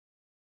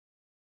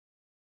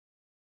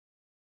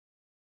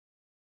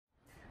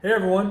Hey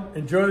everyone,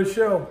 enjoy the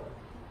show.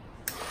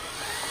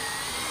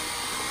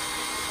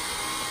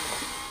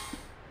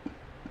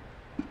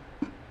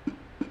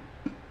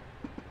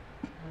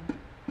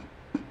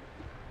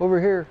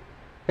 Over here.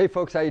 Hey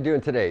folks, how you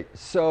doing today?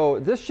 So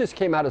this just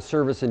came out of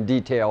service in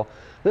detail.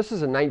 This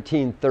is a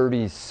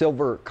 1930s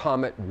silver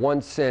Comet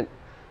 1-cent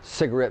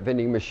cigarette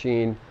vending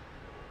machine.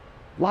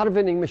 A lot of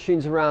vending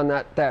machines around,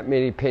 that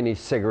many penny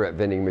cigarette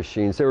vending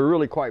machines. They were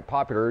really quite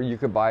popular. You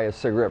could buy a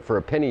cigarette for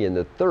a penny in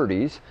the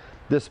 30s.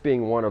 This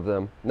being one of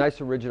them.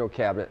 Nice original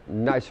cabinet,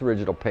 nice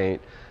original paint.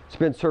 It's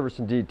been serviced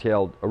and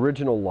detailed,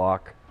 original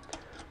lock.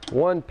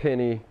 1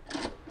 penny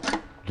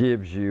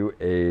gives you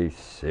a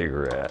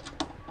cigarette.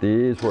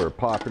 These were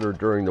popular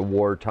during the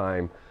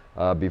wartime,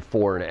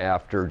 before and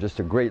after. Just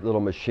a great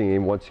little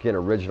machine. Once again,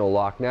 original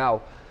lock.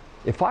 Now,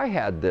 if I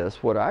had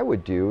this, what I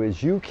would do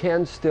is you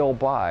can still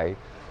buy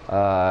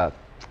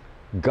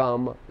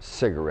gum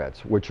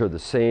cigarettes, which are the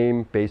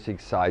same basic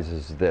size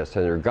as this,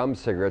 and they're gum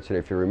cigarettes. And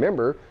if you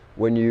remember,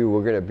 when you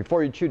were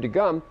before you chewed the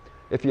gum,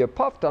 if you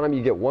puffed on them,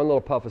 you get one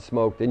little puff of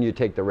smoke, then you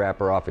take the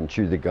wrapper off and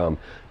chew the gum.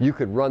 You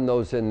could run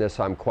those in this,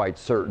 I'm quite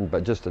certain,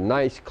 but just a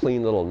nice,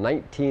 clean little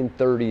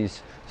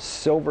 1930s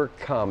silver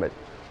Comet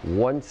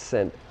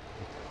 1-cent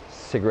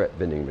cigarette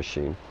vending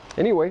machine.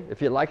 Anyway,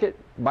 if you like it,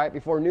 buy it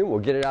before noon. We'll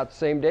get it out the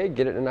same day,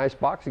 get it in a nice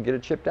box, and get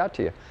it shipped out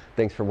to you.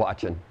 Thanks for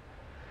watching.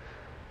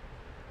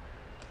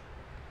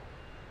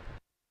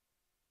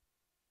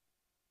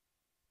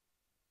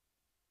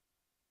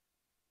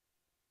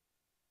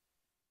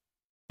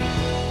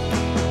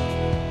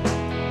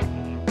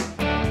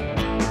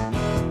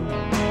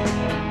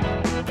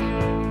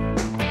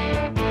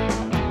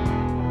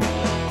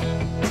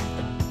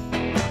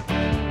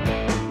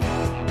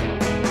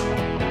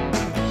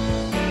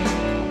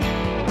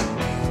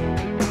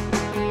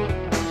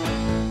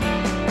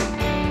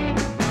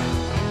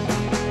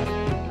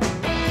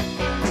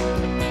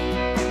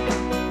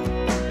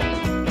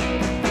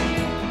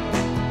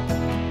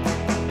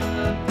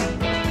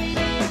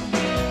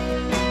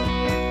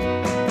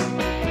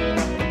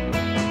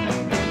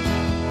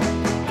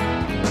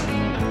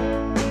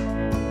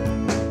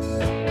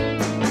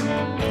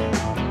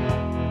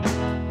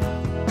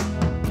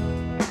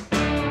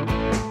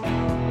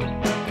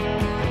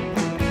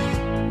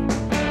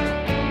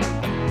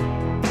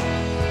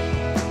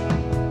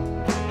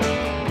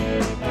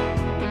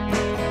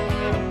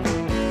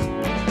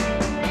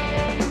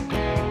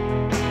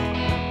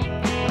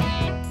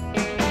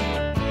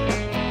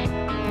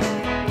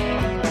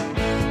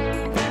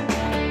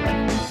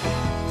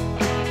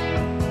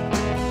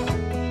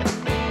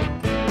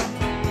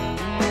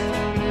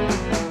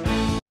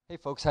 Hey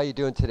folks, how you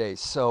doing today?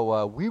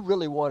 So we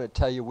really want to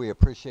tell you we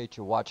appreciate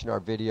you watching our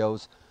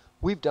videos.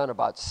 We've done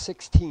about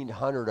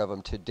 1,600 of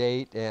them to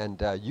date,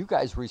 and you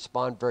guys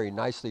respond very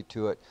nicely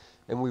to it,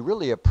 and we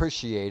really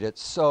appreciate it.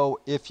 So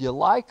if you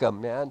like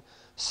them, man,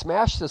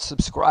 smash the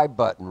subscribe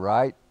button,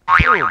 right?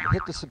 Boom,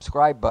 hit the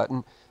subscribe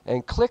button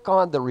and click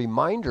on the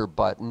reminder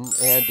button,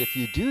 and if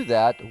you do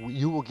that,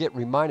 you will get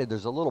reminded.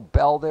 There's a little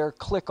bell there.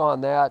 Click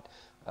on that.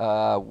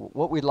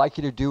 What we'd like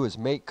you to do is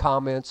make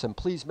comments, and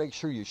please make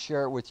sure you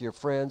share it with your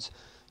friends.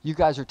 You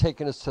guys are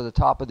taking us to the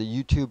top of the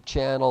YouTube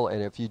channel,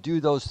 and if you do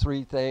those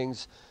 3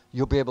 things,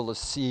 you'll be able to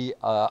see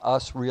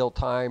us real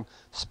time,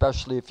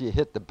 especially if you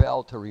hit the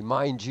bell to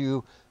remind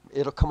you.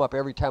 It'll come up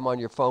every time on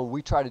your phone.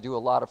 We try to do a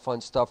lot of fun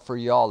stuff for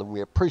y'all, and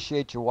we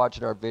appreciate you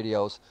watching our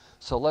videos.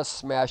 So let's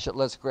smash it,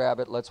 let's grab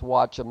it, let's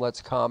watch them,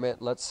 let's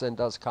comment, let's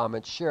send us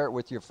comments, share it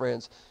with your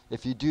friends.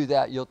 If you do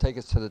that, you'll take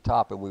us to the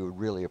top, and we would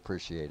really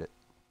appreciate it.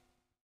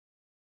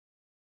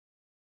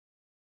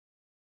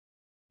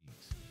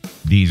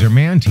 These are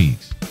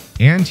Mantiques.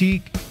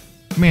 Antique,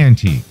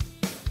 Mantique.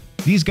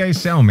 These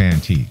guys sell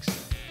Mantiques.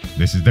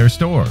 This is their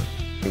store.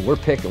 We're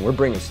picking, we're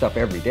bringing stuff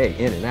every day,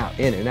 in and out,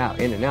 in and out,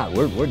 in and out.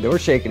 We're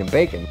shaking and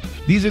baking.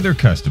 These are their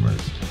customers.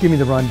 Give me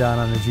the rundown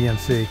on the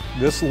GMC.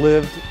 This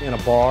lived in a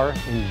bar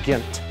in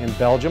Ghent in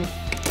Belgium.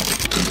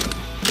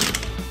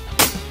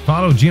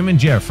 Follow Jim and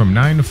Jeff from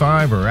 9 to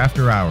 5 or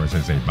after hours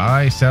as they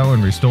buy, sell,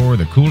 and restore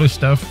the coolest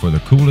stuff for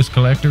the coolest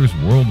collectors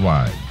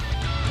worldwide.